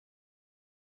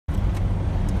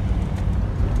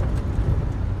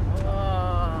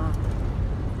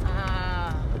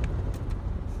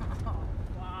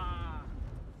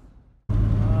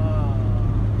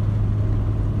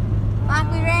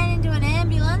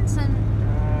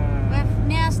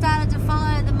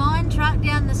truck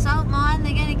down the salt mine.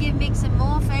 They're going to give Mick some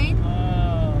morphine.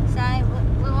 So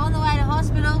we're on the way to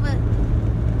hospital, but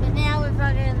now we're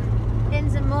fucking getting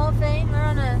some morphine. We're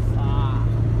on a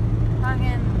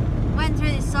fucking went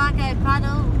through this psycho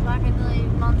puddle, fucking nearly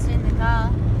monster in the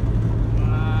car.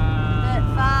 But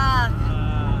fuck,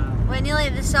 we're nearly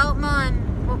at the salt mine.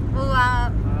 We'll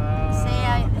see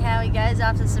how he goes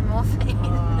after some morphine.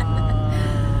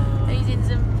 He's in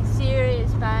some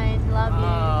serious pain. Love you.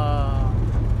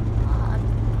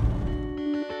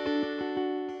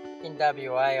 In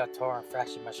WA, I tore and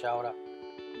fractured my shoulder,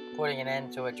 putting an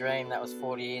end to a dream that was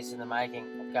 40 years in the making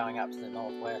of going up to the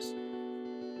northwest.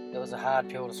 It was a hard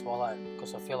pill to swallow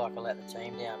because I feel like I let the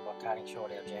team down by cutting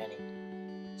short our journey.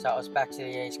 So I was back to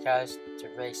the East Coast to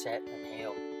reset and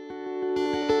heal.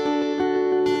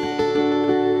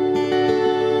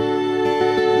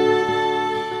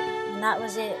 And that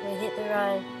was it, we hit the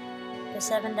road. For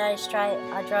 7 days straight,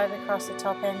 I drove across the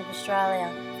top end of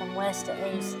Australia from west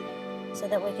to east so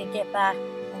that we could get back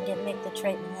and get Mick the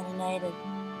treatment that he needed.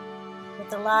 With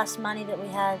the last money that we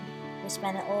had, we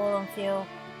spent it all on fuel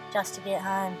just to get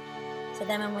home. So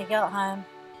then when we got home,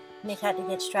 Mick had to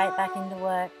get straight back into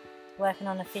work, working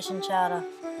on a fishing charter.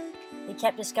 He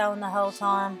kept us going the whole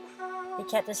time, he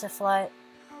kept us afloat.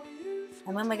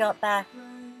 And when we got back,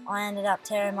 I ended up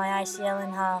tearing my ACL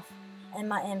in half and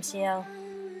my MCL.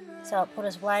 So it put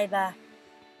us way back.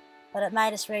 But it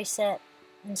made us reset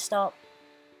and stop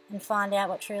and find out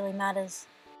what truly matters.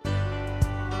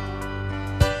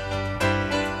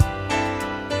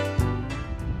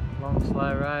 Long,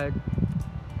 slow road.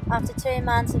 After 2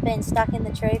 months of being stuck in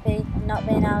the troopy and not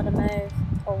being able to move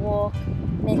or walk,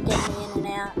 Mick getting me in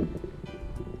and out,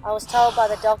 I was told by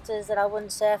the doctors that I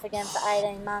wouldn't surf again for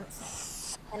 18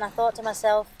 months. And I thought to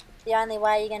myself, the only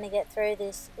way you're going to get through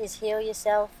this is heal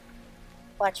yourself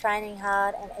by training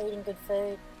hard and eating good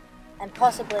food and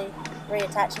possibly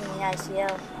reattaching the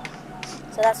ACL.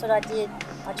 So that's what I did.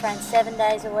 I trained 7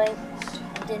 days a week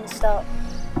and didn't stop.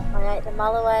 I ate the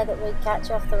mulloway that we'd catch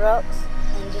off the rocks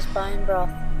and just bone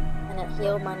broth, and it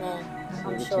healed my knee.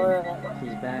 I'm sure of it.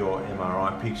 Your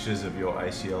MRI pictures of your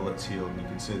ACL that's healed, and you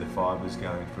can see the fibres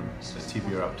going from the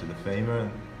tibia up to the femur.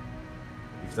 And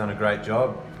you've done a great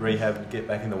job. Rehab, get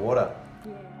back in the water.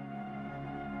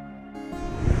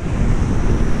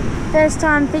 First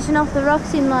time fishing off the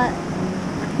rocks in like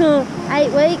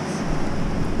 8 weeks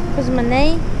because of my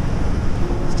knee.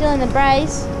 Still in the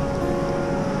brace.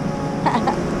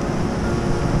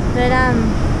 But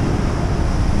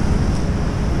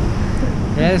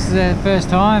yeah, this is the first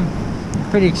time.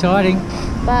 Pretty exciting.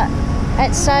 But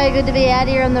it's so good to be out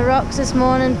here on the rocks this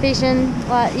morning fishing.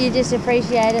 Like, you just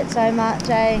appreciate it so much,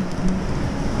 eh?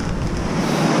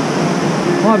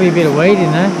 Might be a bit of weed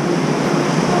in there.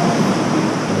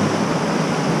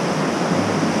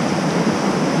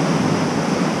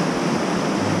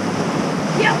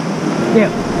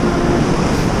 Yep.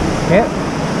 Yep.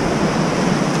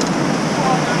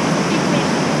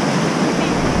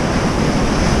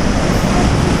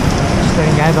 Just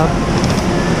letting go, bub.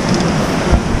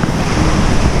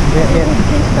 Yeah.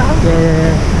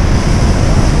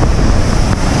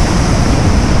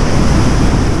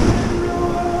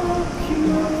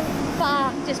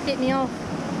 Fuck, just bit me off.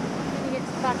 He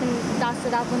gets fucking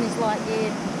dusted up on his light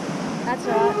gear. That's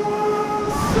right.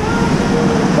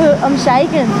 I'm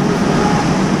shaking.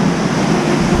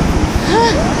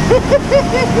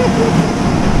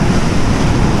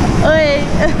 Oi,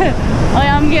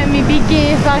 I'm getting me big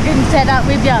gear fucking set up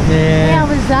with you. Yeah. How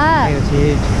was that? It was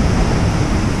huge.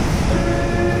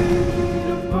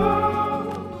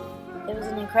 It was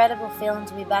an incredible feeling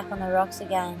to be back on the rocks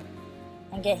again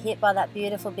and get hit by that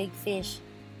beautiful big fish,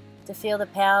 to feel the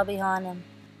power behind them.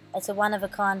 It's a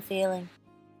one-of-a-kind feeling.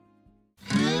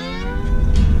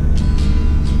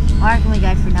 I reckon we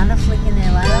go for another flick in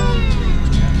there later.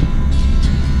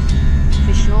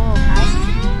 For sure,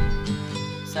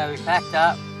 mate. So we packed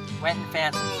up, went and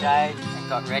found some shade and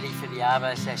got ready for the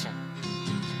arvo session.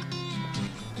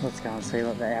 Let's go and see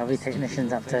what the LV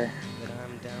technician's up to.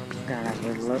 Go and have a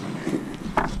little look.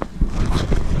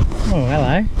 Oh,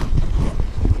 hello.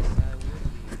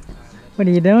 What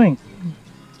are you doing?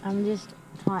 I'm just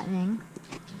tightening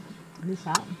this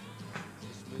up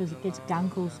because it gets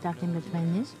gunkle stuck in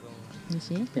between this. You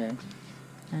see? Yeah.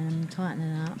 And I'm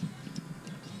tightening it up.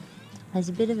 There's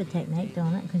a bit of a technique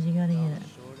doing it because you got to get it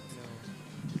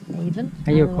even.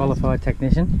 Are you a qualified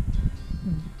technician?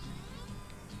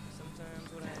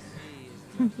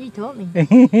 You taught me.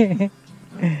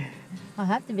 I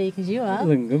have to be because you are.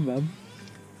 Looking good, bub.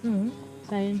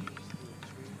 So you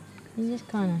just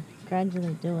kind of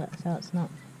gradually do it so it's not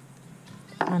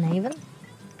uneven.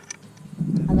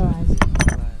 Otherwise,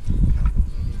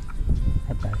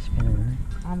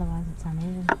 Otherwise it's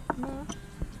uneven. No.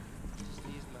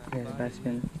 Yeah, they're both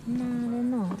spinning. No, they're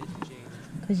not.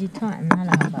 Because you tighten that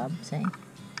up, bub, see?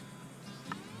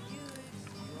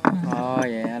 Oh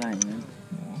yeah, I know what you mean.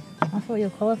 Yeah. I thought you were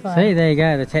qualified. See, there you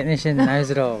go, the technician knows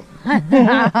it all.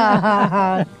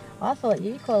 I thought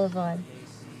you qualified.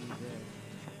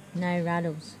 No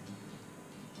rattles.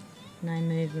 No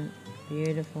movement.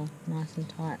 Beautiful. Nice and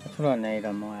tight. That's what I need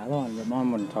on my other one, but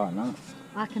mine wouldn't tighten up.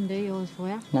 I can do yours for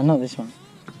you. No, not this one.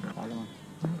 The other one.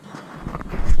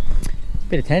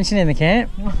 Bit of tension in the camp.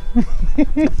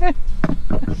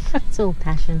 It's all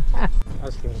passion. I'll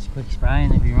just give it a quick spray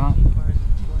and it'll be right.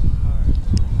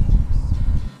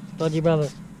 Dodgy brother.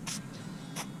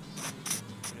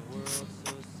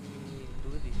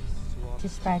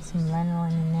 Just sprayed some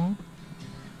lanolin in there.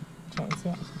 Check this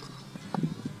out.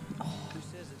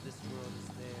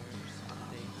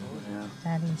 Yeah.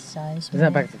 That is so smooth. Is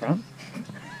that back to front?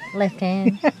 Left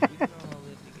hand. Perfect.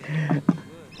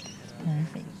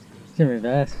 It's in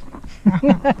reverse.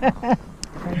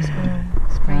 Spray spoon.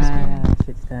 Spray spoon.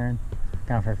 6 turn.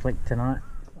 Going for a flick tonight.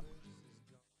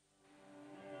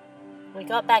 We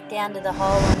got back down to the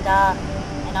hole on dark,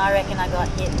 and I reckon I got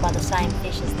hit by the same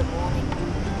fish as the morning.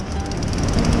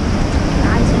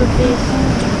 Nice little fish.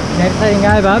 Let's let him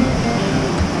go, bub.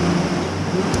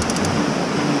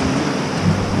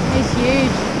 He's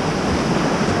huge.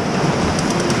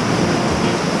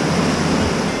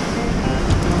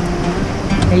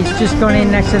 He's just gone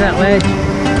in next to that ledge.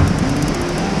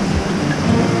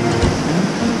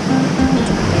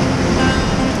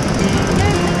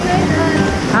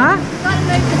 Huh? Gotta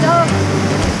move the dog.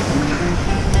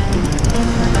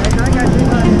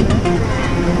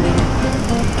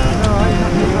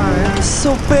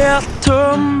 So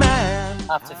better man.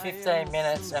 After 15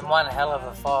 minutes and one hell of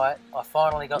a fight, I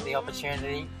finally got the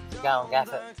opportunity to go and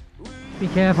gaff it. Be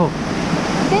careful.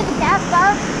 Get the gas,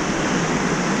 bub.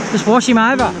 Just wash him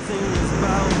over.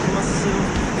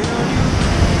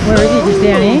 Where is he? Just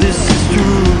down here? This is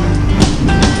true.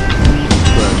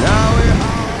 But now we're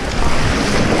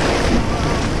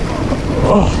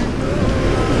Oh!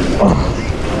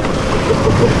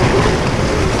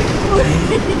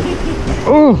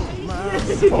 Oh!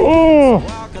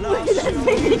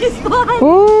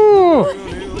 Oh!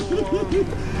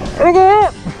 Look at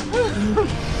it!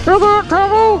 Look at it,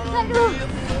 Tabo!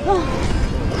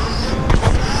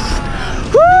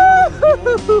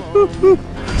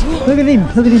 Look at him!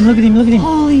 Look at him! Look at him! Look at him!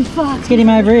 Holy fuck. Get him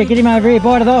over here! Get him over here!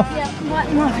 Bite it off! Yeah, I'm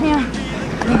biting off now.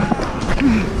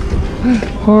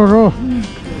 Oh,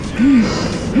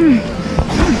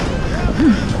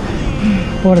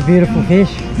 what a beautiful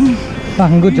fish.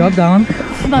 Fucking good job, Darren.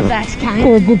 My back's coming.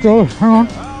 Oh, good job. Hang on.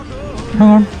 Hang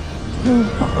on.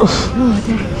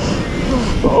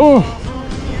 Oh.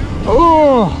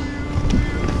 Oh.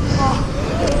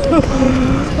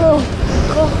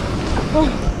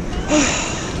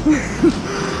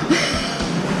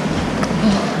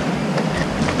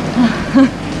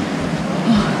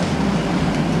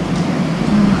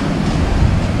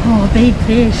 Oh, big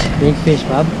fish. Big fish,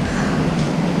 bub.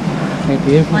 Big,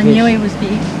 beautiful I fish. knew he was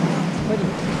big.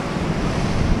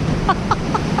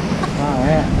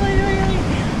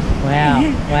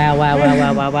 Wow, wow, wow, wow,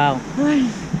 wow, wow, wow.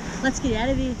 Let's get out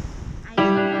of here.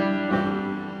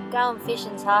 Going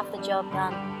fishing's half the job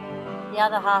done. The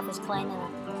other half is cleaning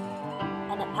it.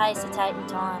 And it pays to take your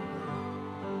time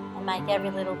and make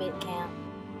every little bit count.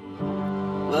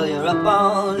 Well, you're up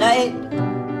all night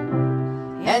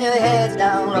and your head's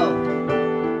down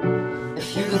low.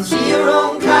 If you can see your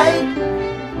own kite.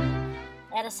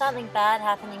 Out of something bad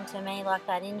happening to me like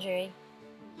that injury,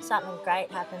 something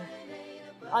great happened.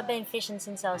 I've been fishing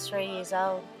since I was 3 years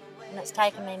old, and it's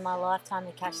taken me my lifetime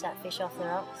to catch that fish off the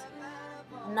rocks.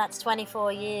 And that's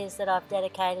 24 years that I've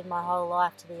dedicated my whole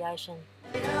life to the ocean.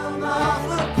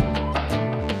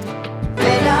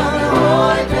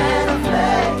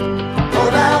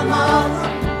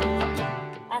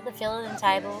 At the filling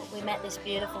table, we met this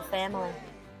beautiful family,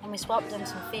 and we swapped them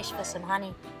some fish for some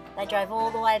honey. They drove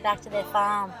all the way back to their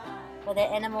farm, where their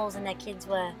animals and their kids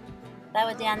were. They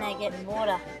were down there getting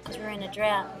water, because we were in a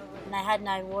drought, and they had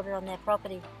no water on their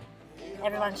property.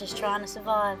 Everyone's just trying to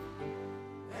survive.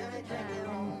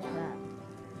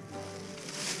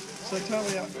 So tell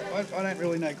me, I don't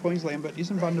really know Queensland, but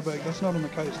isn't Bundaberg, that's not on the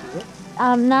coast, is it?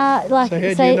 Nah, like... So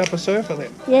how'd you end up a surfer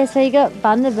then? Yeah, so you got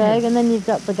Bundaberg, and then you've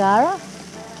got Bargara.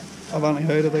 I've only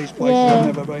heard of these places, Yeah, I've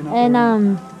never been up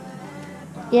and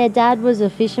yeah, Dad was a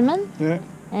fisherman, there.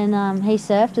 and he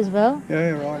surfed as well.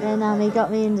 Yeah, right. And he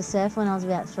got me into surf when I was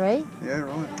about 3. Yeah,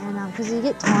 right. And because you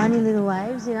get tiny little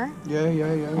waves, you know. Yeah.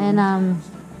 And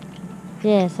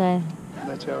yeah, so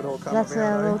That's how it all come That's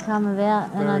about. how it all come about,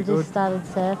 and Very I just good. started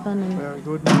surfing and Very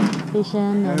good.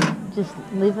 fishing Yeah. and just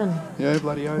living Yeah,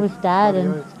 bloody oath. with Dad. Bloody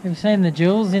And oath. Have you seen the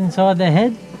jewels inside their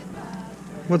head?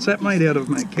 What's that made out of,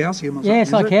 mate? Calcium or something? Yeah,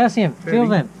 it's like is it? calcium. Very Feel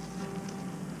good. them.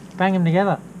 Bang them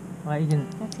together. Like you can.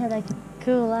 that's how they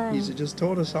cool, eh? You just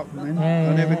taught us something, man.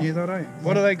 Yeah, I never yeah. knew that, eh?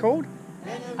 What are they called?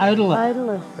 Odorless.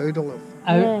 Odorless. Odorless. Odorless.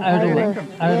 Yeah,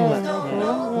 Odorless. they call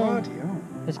Yeah. it, yeah. Bloody hell.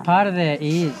 It's part of their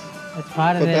ears. It's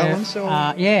part of For their. balance or-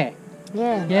 Yeah. Yeah.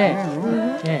 Yeah. Yeah,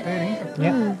 right. Yeah. Fair income.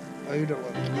 Yep.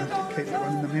 Odorless. I have to keep that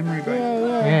one in the memory bank.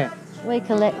 Yeah. Yeah. We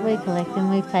collect them.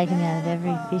 We've taken out of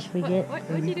every fish we get. What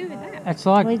do you do with that? It's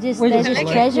like They're just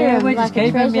treasure Yeah, 'em, we like just a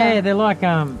keep them. treasure. Yeah, they're like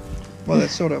Well,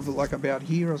 that's sort of like about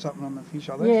here or something on the fish,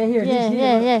 are they? Yeah, here it is. Yeah,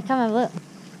 here. yeah. Come have a look.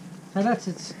 So that's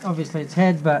its obviously its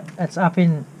head, but it's up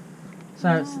in. So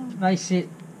it's, they sit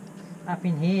up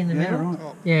in here in the Yeah, middle. right.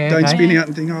 Yeah. Don't okay. spin out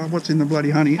and think, oh, what's in the bloody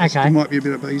honey? It's- Okay. There might be a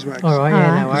bit of beeswax. All right.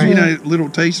 Yeah. No Alright. So you worries. know, little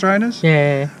tea strainers?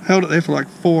 Yeah. Held it there for like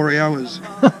 4 hours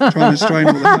trying to strain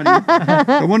all the honey.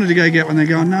 So I wanted to go get one. They're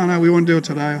going, no, we want to do it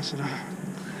today. I said, oh.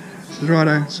 I said,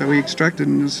 righto. So we extracted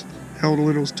and just held a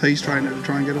little tea strainer to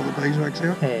try and get all the beeswax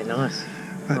out. Yeah. Nice.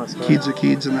 But Nice kids are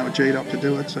kids and they were G'd up to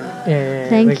do it. So Yeah.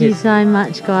 Thank you wicked. so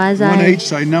much, guys. one eh? each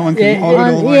so no one can Yeah, hide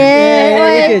it all away.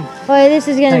 Yeah, wicked. boy, this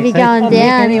is going to be Thanks, going I'm Nick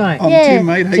down. anyway. I'm Yeah. Tim,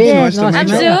 mate. Heaps Yeah. nice to Nice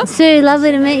meet to you. meet you. Sue,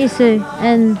 lovely to meet you, Sue.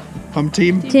 And I'm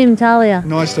Tim. Tim Talia.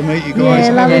 Nice to meet you Yeah, guys.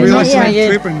 Have lovely a to really meet safe you.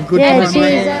 trip and good Yeah, time.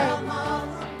 cheers.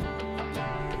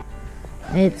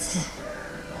 mate. It's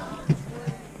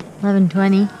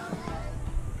 11:20.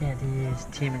 Yeah, here's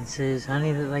Tim and Sue's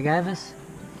honey that they gave us.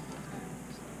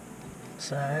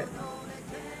 So,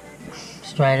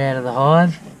 straight out of the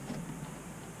hive.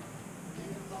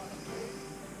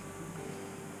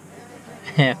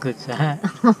 How good's that?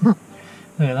 Look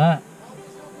at that.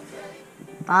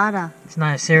 Butter. It's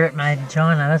no syrup made in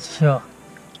China, that's for sure.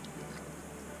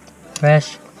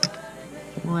 Fresh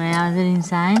Wow, is it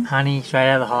insane? honey straight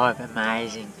out of the hive,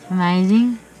 amazing.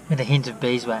 Amazing. With a hint of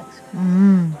beeswax.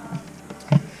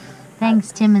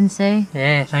 Thanks, Tim and Sue.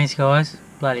 Yeah, thanks guys.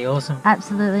 Bloody awesome.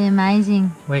 Absolutely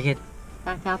amazing. Wicked.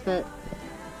 Back up at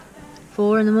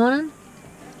 4 in the morning.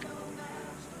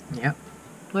 Yep.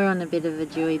 We're on a bit of a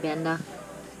dewy bender.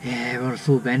 Yeah, we're on a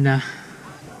full bender.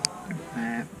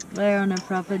 We're on a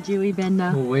proper dewy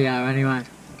bender. Well, we are anyway.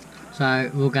 So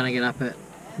we'll get up at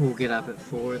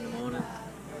 4 in the morning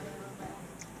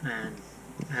and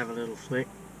have a little flick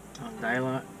on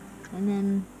daylight. And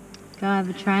then go have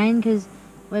a train because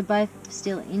we're both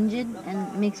still injured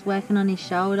and Mick's working on his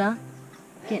shoulder,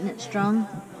 getting it strong.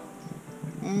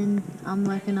 And I'm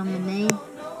working on my knee.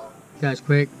 Goes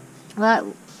quick.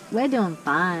 Well, we're doing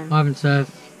fine. I haven't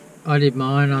surfed. I did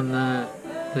mine on the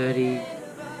 30th,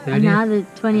 No, the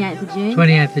 28th of June.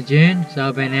 28th of June. So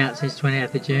I've been out since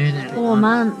 28th of June. And 4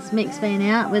 months Mick's been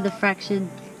out with a fractured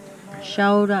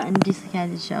shoulder and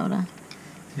dislocated shoulder.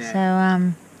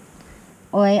 Yeah.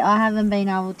 So, I haven't been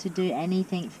able to do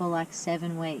anything for like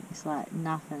 7 weeks, like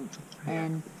nothing.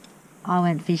 And I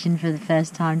went fishing for the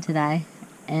first time today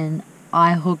and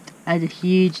I hooked a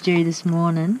huge dew this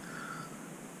morning.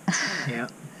 Yeah.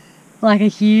 Like a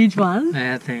huge one.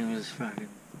 That thing was fucking.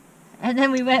 And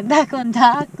then we went back on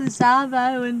dark, the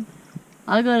Savo, and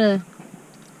I got a...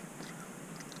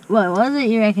 What was it,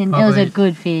 you reckon? It was a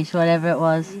good fish, whatever it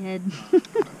was.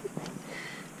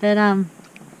 But,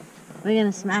 we're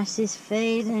going to smash this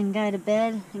feed and go to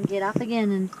bed and get up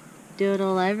again and do it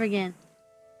all over again.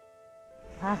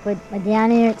 We're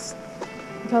down here. It's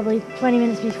probably 20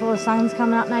 minutes before the sun's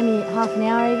coming up, maybe half an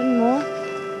hour even more.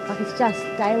 Like it's just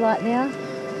daylight now.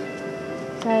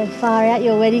 So far out,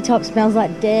 your weddy top smells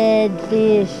like dead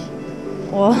fish.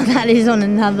 Oh, that is on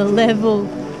another level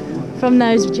from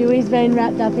those dewies being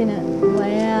wrapped up in it.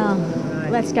 Wow.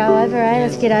 Let's go over, eh?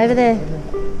 Let's get over there.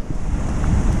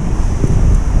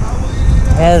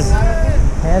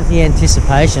 How's the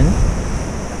anticipation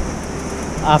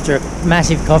after a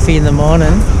massive coffee in the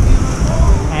morning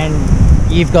and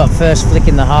you've got first flick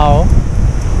in the hole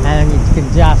and you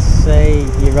can just see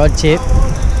your rod tip?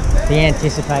 The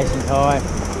anticipation's high.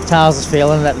 Charles is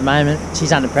feeling it at the moment.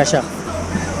 She's under pressure.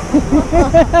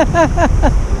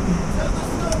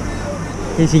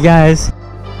 Here she goes.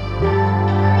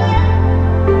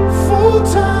 Full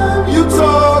time, you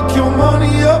talk your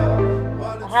money up.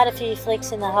 I had a few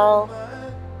flicks in the hole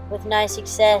with no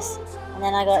success, and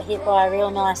then I got hit by a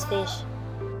real nice fish.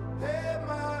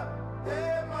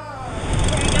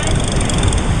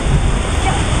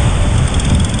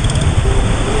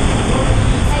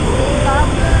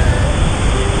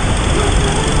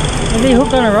 Is he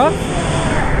hooked on a rock?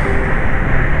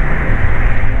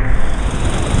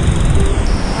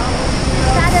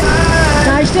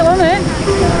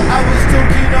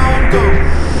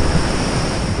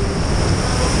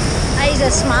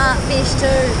 smart fish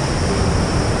too.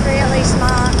 Really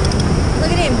smart.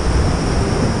 Look at him.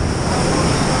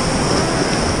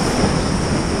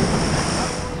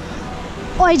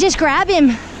 Oh, just grab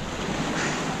him.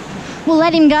 We'll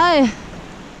let him go.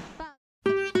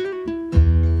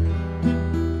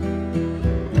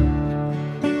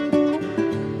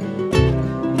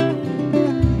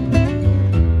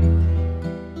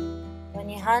 When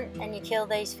you hunt and you kill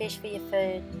these fish for your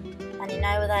food, and you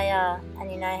know where they are,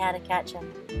 and you know how to catch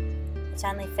them, it's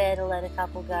only fair to let a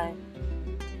couple go.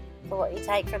 For what you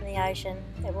take from the ocean,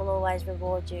 it will always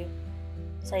reward you.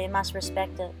 So you must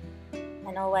respect it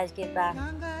and always give back.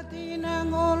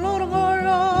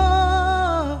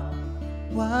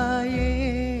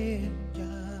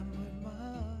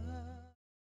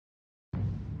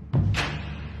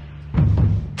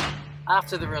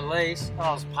 After the release,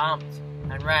 I was pumped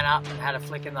and ran up and had a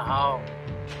flick in the hole.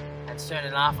 And soon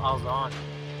enough, I was on.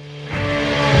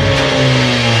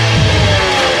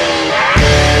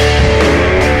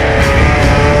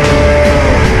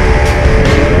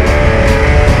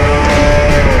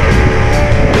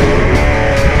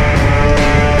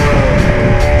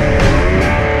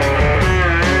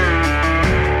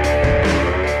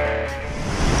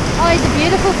 Oh, he's a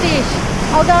beautiful fish.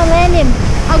 I'll go and land him.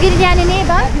 I'll get him down in here,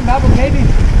 bud. Keep him, bud. We'll keep him.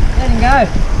 Let him go.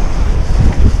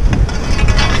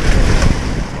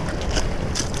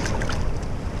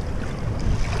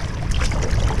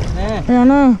 There. I don't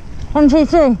know. 1, 2,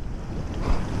 3.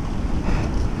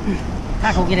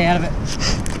 Tackle, get out of it.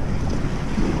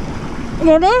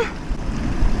 Get him?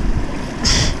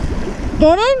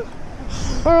 Get him?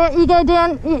 Alright, you go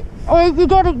down. You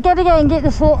gotta go and get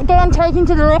the fork. Go and take him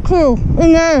to the rock pool.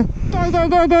 In there. Go.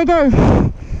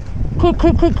 Quick.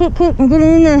 I'm getting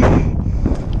in there.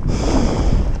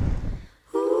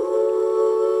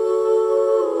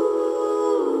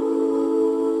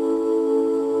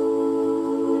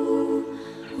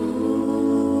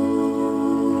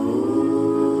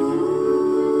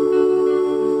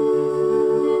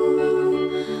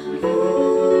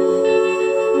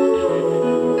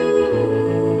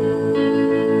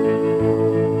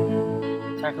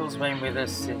 Tackle's been with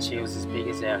us since she was as big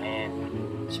as our hand.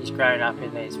 She's grown up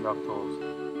in these rock pools,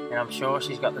 and I'm sure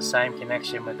she's got the same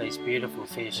connection with these beautiful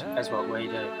fish as what we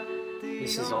do.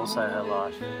 This is also her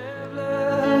life.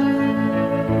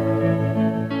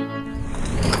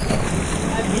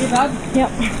 Over here, bud. Yep.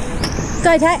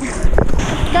 Go, Tat.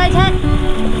 Go, Tat.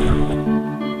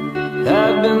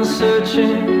 I've been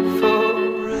searching for.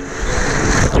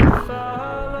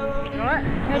 Alright,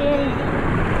 ready.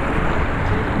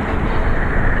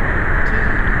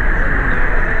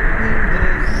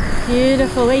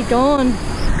 Beautiful, he's gone.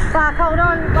 Fuck, hold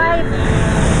on, wave.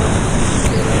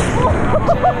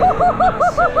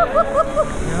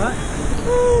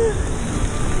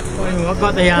 Well, I've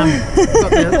got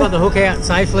the hook out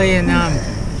safely and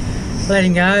let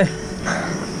him go.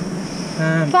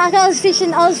 Fuck, I was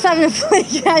fishing, I was having a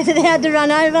flick out and had to run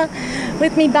over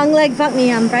with me bung leg. Fuck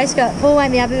me, brace got. Paul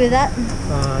won't be happy with that.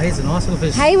 Oh, he's a nice little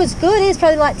fish. He was good, he's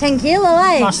probably like 10 kilo,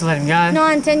 eh? Nice to let him go.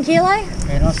 9, 10 kilo.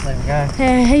 Yeah, nice to let him go.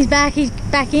 Yeah, he's back in.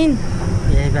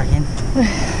 Yeah, he's back in.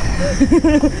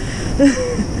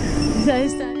 So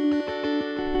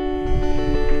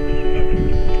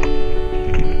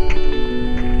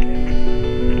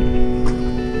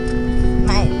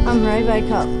mate, I'm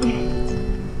Robocop.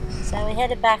 So we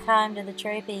headed back home to the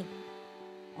troopy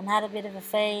and had a bit of a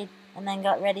feed and then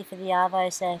got ready for the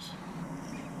Arvo sesh.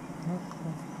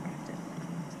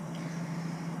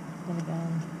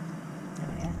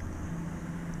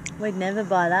 We'd never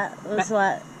buy that. It was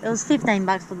like, it was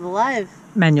 $15 for the loaf.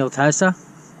 Manual toaster.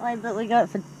 Oh, but we got it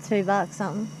for $2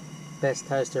 something. Best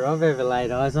toaster I've ever laid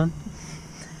eyes on.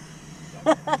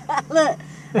 Look,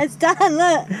 it's done,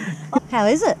 look. How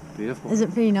is it? Beautiful. Is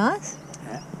it pretty nice?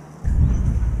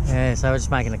 Yeah, so we're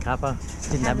just making a cuppa.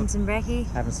 Having some brekkie.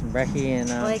 Having some brekkie and...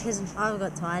 Boy, because I've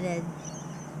got tired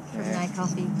from no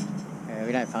coffee. Yeah,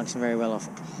 we don't function very well off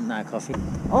no coffee.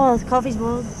 Oh, the coffee's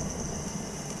boiled.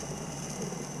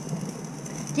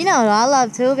 Do you know what I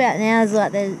love too about now is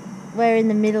like we're in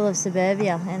the middle of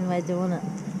suburbia and we're doing it.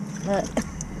 Look.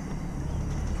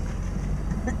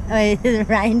 Oh, the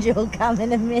ranger will come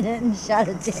in a minute and shut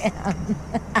it down.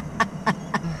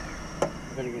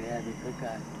 I've got to get out of here quick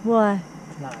though. Why?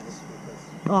 No, just because...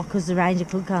 Oh, because the ranger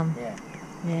could come. Yeah.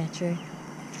 Yeah, true.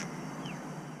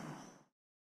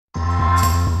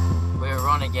 We're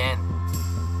on again.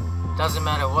 Doesn't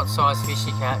matter what size fish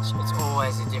you catch, it's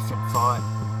always a different fight.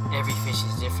 Every fish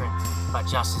is different, but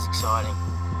just as exciting.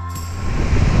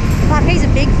 Fuck, he's a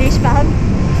big fish, bub.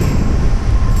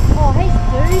 Oh, he's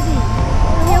doozy.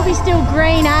 He'll be still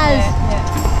green as. Yeah.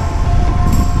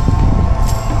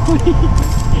 What are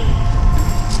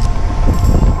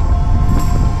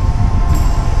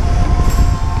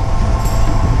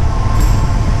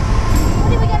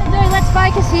we going to do? Let's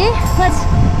focus here.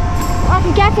 I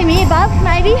can gaff him here, bub,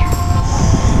 maybe.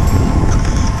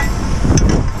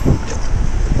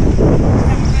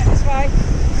 This way.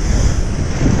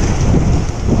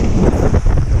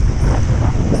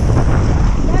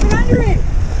 Have it under him.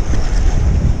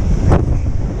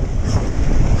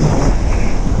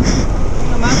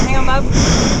 Hang on, bub.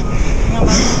 Hang on,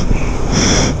 bub.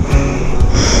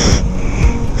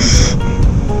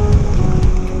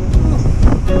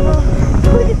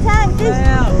 Look at that.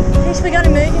 This we got to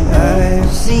move him.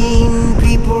 I've seen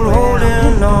people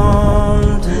holding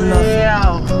on to nothing.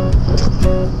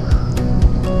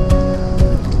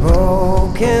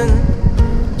 Broken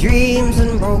dreams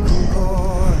and broken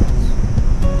chords.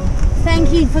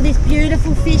 Thank you for this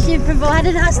beautiful fish you've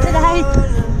provided us today.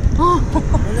 Oh.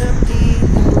 And empty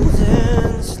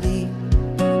losing sleep.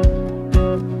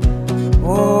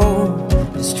 Oh,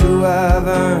 it's true, I've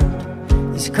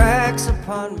earned these cracks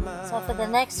upon my. So for the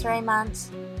next 3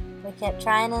 months, we kept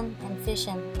training and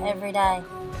fishing every day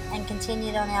and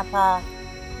continued on our path.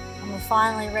 And we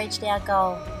finally reached our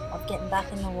goal of getting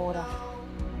back in the water.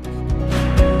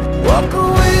 Walk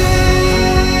away,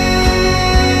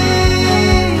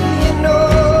 you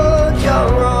know you're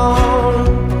wrong.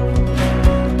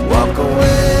 Walk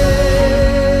away,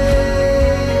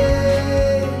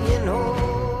 you know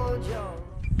you're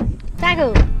wrong.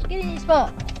 Tackle, get in your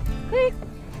spot. Quick.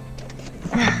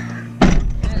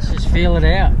 Let's just feel it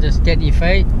out. Just get your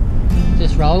feet.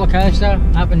 Just roller coaster,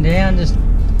 up and down. Just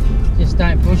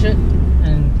don't push it.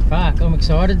 And fuck, I'm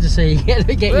excited to see you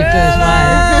get your first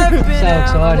wave. So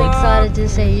excited. I'm excited to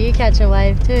see you catch a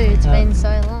wave too. It's been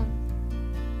so long.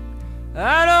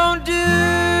 I don't do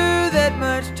that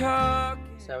much talk.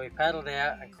 So we paddled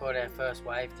out and caught our first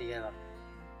wave together.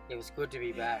 It was good to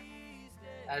be back.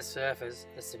 As surfers,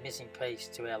 it's the missing piece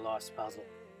to our life's puzzle.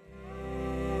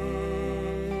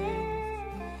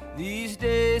 These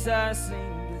days I seem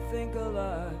to think a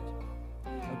lot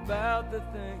about the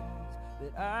things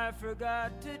that I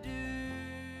forgot to do.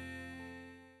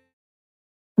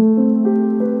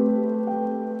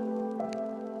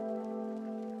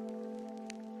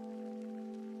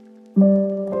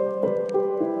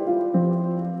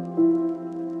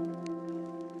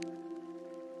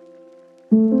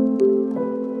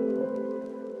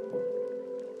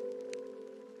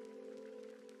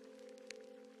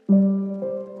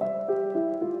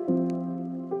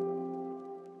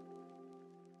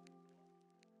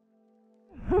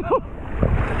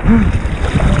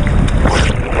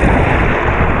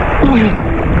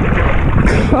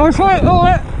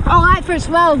 I'll wait for a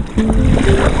swell.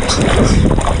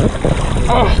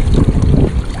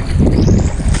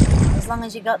 As long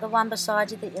as you got the one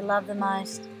beside you that you love the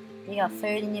most, you got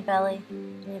food in your belly,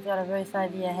 and you've got a roof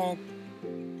over your head.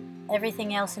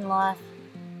 Everything else in life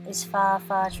is far,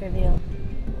 far trivial.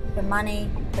 The money,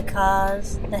 the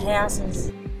cars, the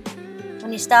houses.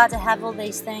 When you start to have all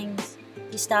these things,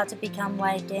 you start to become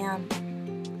weighed down.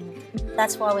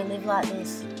 That's why we live like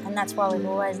this, and that's why we've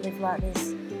always lived like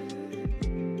this.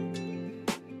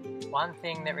 One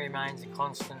thing that remains a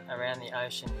constant around the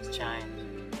ocean is change.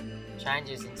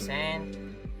 Changes in sand,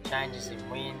 changes in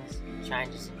winds,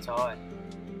 changes in tide.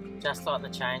 Just like the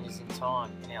changes in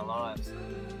time in our lives.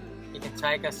 It can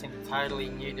take us in a totally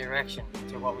new direction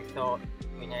to what we thought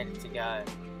we needed to go.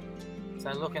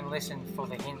 So look and listen for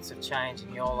the hints of change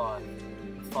in your life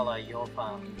and follow your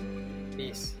path.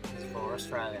 This is for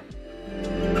Australia.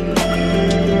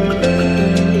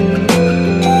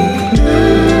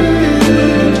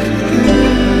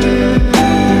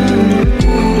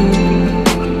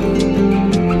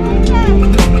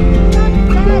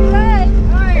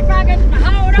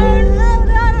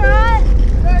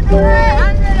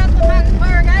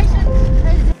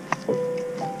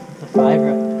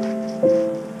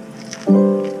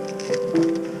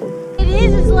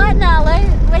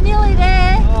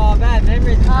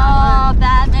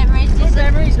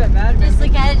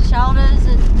 Dislocated shoulders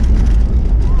and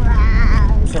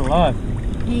It's alive.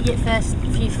 you get first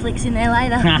few flicks in there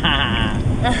later.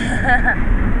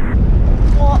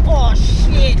 Oh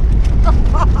shit!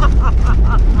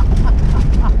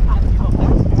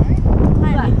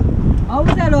 Oh,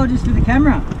 was that all just for the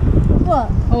camera? What?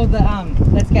 Or the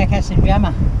let's go catch some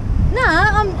jammer?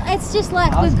 No, it's just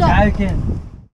like I was we've got. joking.